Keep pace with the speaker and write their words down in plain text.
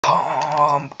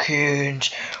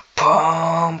Pumpkins!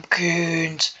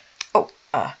 Pumpkins! Oh,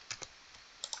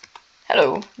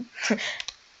 hello.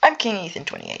 I'm King Ethan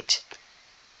 28.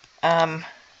 I'm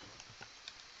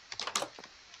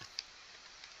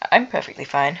perfectly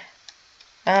fine.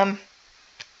 Stumberr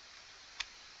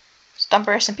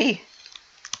SMP.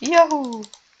 Yahoo!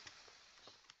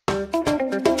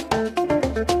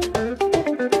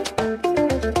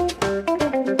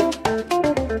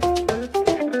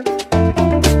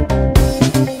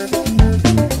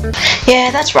 Yeah,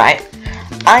 that's right.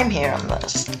 I'm here on the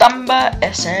Stumberr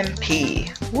SMP.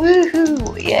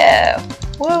 Woohoo! Yeah.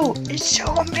 Whoa! It's so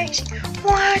amazing.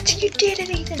 What? You did it,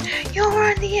 Ethan. You're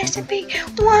on the SMP.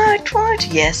 What? What?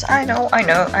 Yes, I know.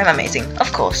 I'm amazing.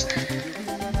 Of course.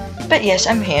 But yes,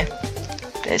 I'm here.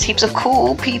 There's heaps of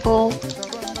cool people.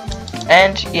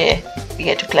 And yeah, we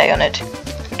get to play on it,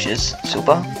 which is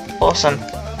super awesome.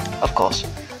 Of course.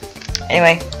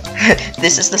 Anyway,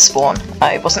 this is the spawn.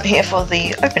 I wasn't here for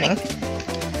the opening.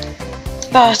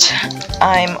 But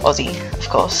I'm Aussie, of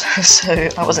course, so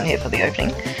I wasn't here for the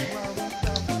opening.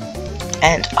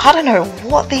 And I don't know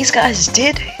what these guys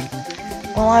did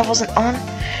while I wasn't on,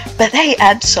 but they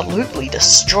absolutely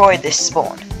destroyed this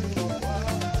spawn.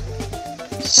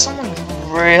 Someone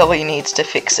really needs to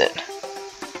fix it,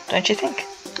 don't you think?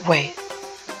 Wait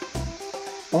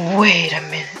a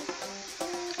minute.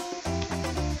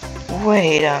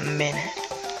 Wait a minute.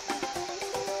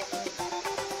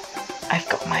 I've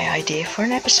got my idea for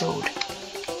an episode.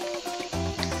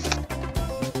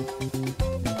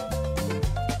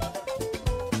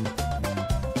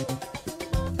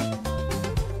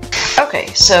 Okay,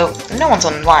 so no one's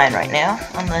online right now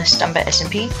on the Stumberr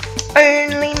SMP,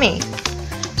 only me.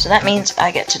 So that means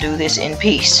I get to do this in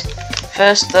peace.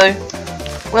 First though,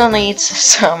 we'll need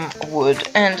some wood,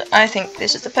 and I think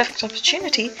this is the perfect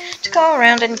opportunity to go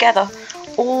around and gather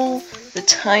all the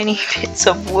tiny bits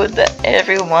of wood that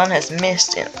everyone has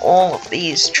missed in all of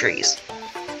these trees.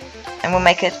 And we'll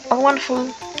make it a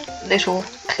wonderful little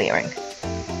clearing.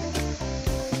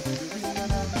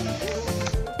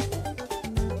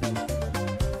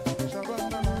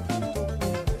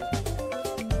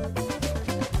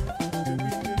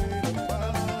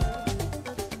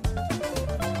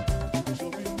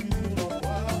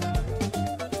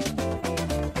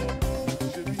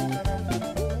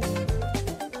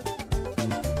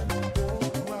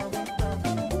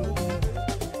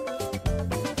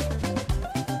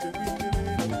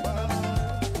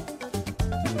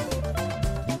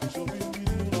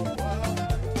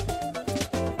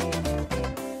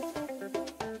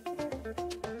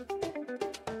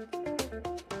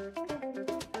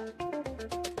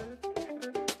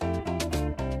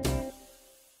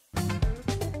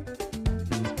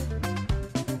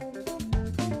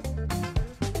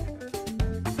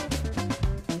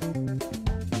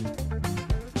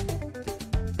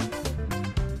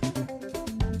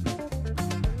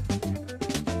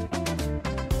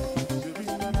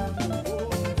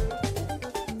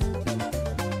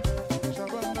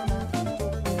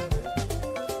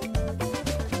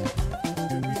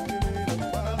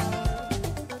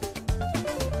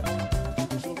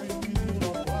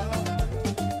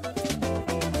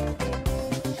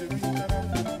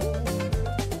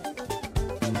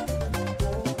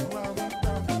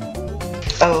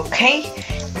 Okay,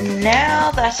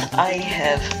 now that I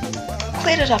have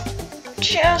cleared it up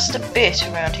just a bit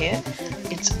around here,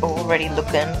 it's already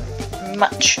looking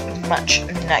much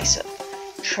nicer.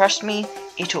 Trust me,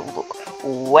 it'll look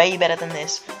way better than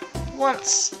this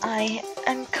once I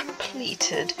am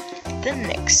completed the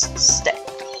next step.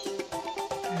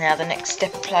 Now the next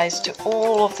step applies to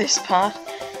all of this part,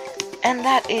 and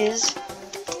that is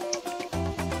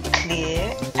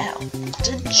clear out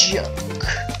the junk.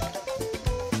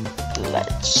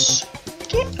 Let's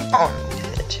get on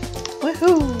with it.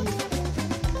 Woohoo!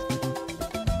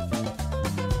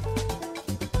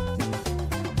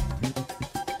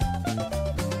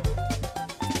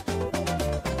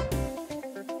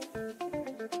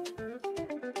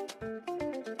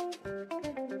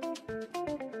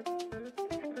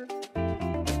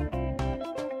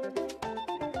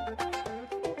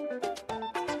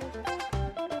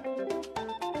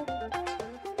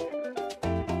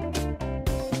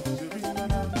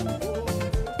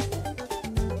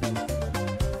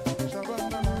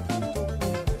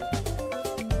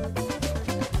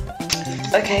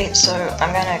 Okay, so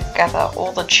I'm going to gather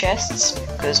all the chests,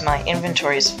 because my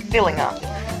inventory is filling up.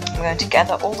 I'm going to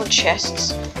gather all the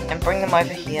chests and bring them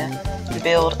over here and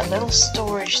build a little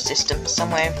storage system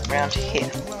somewhere around here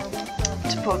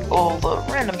to put all the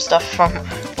random stuff from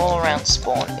all around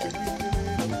spawn in.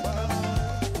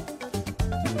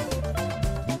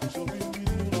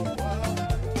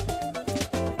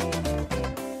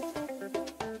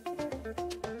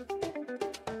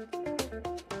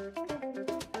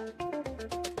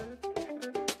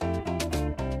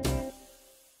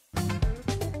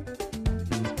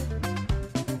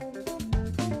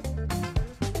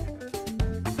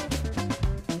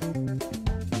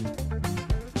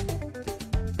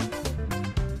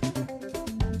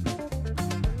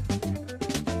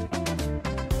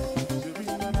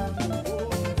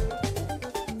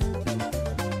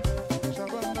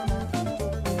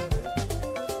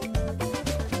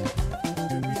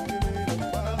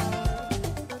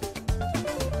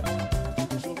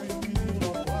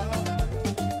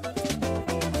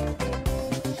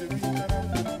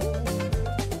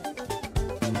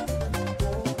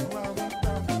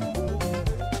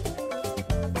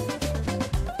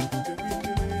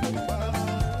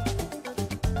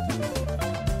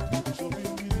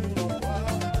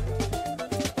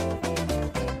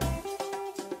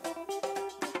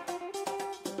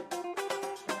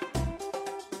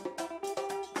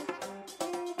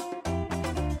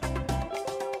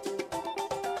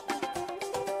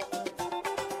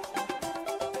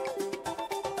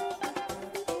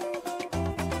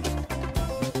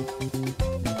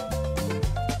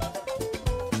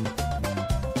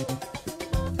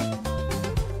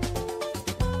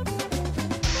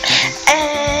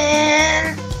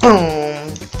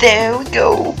 there we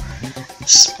go.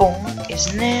 Spawn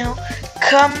is now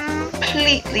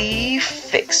completely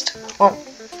fixed. Well,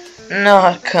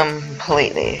 not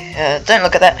completely. Don't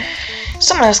look at that.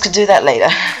 Someone else could do that later.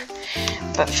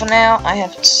 But for now, I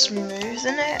have smoothed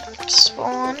it,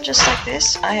 spawn just like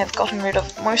this. I have gotten rid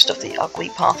of most of the ugly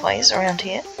pathways around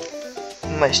here.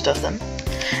 Most of them.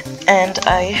 And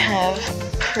I have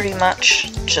pretty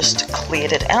much just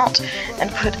cleared it out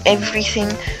and put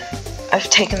everything. I've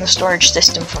taken the storage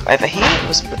system from over here, it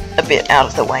was a bit out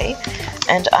of the way,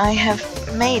 and I have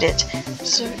made it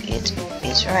so it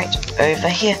is right over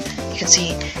here. You can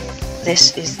see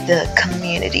this is the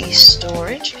community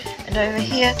storage, and over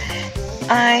here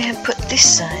I have put this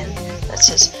sign that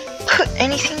says put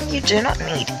anything you do not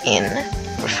need in,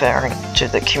 referring to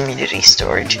the community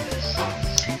storage,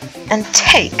 and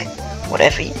take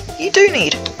whatever you do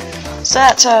need. So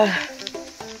that's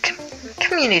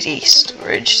community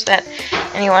storage that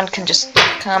anyone can just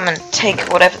come and take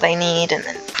whatever they need and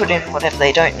then put in whatever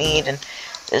they don't need, and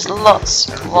there's lots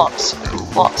and lots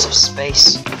and lots of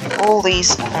space. All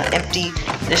these are empty.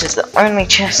 This is the only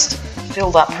chest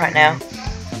filled up right now,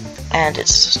 and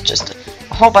it's just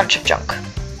a whole bunch of junk.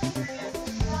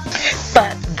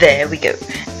 But there we go,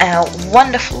 our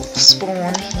wonderful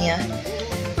spawn here,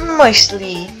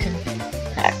 mostly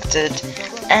compacted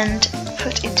and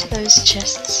put into those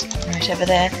chests right over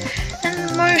there,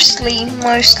 and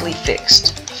mostly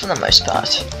fixed for the most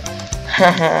part.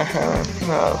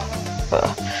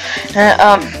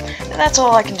 That's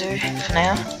all I can do for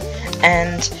now,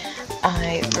 and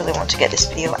I really want to get this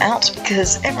video out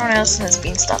because everyone else has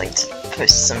been starting to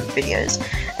post some videos,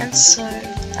 and so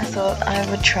I thought I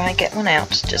would try and get one out,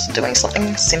 just doing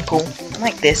something simple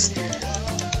like this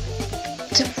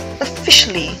to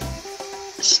officially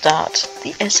start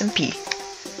the SMP.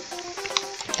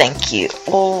 Thank you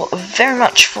all very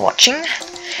much for watching.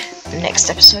 Next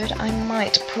episode I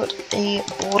might put a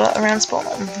border around spawn,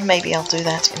 or maybe I'll do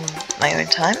that in my own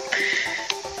time,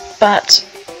 but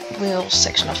we'll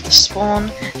section off the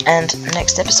spawn, and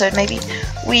next episode maybe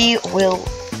we will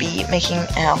be making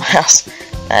our house.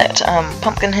 That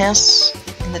pumpkin house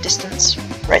in the distance,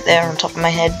 right there on top of my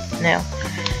head now,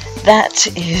 that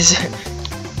is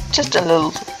just a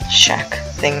little shack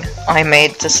thing I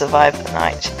made to survive the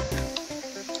night.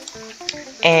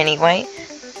 Anyway,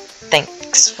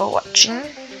 thanks for watching,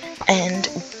 and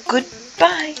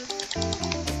goodbye.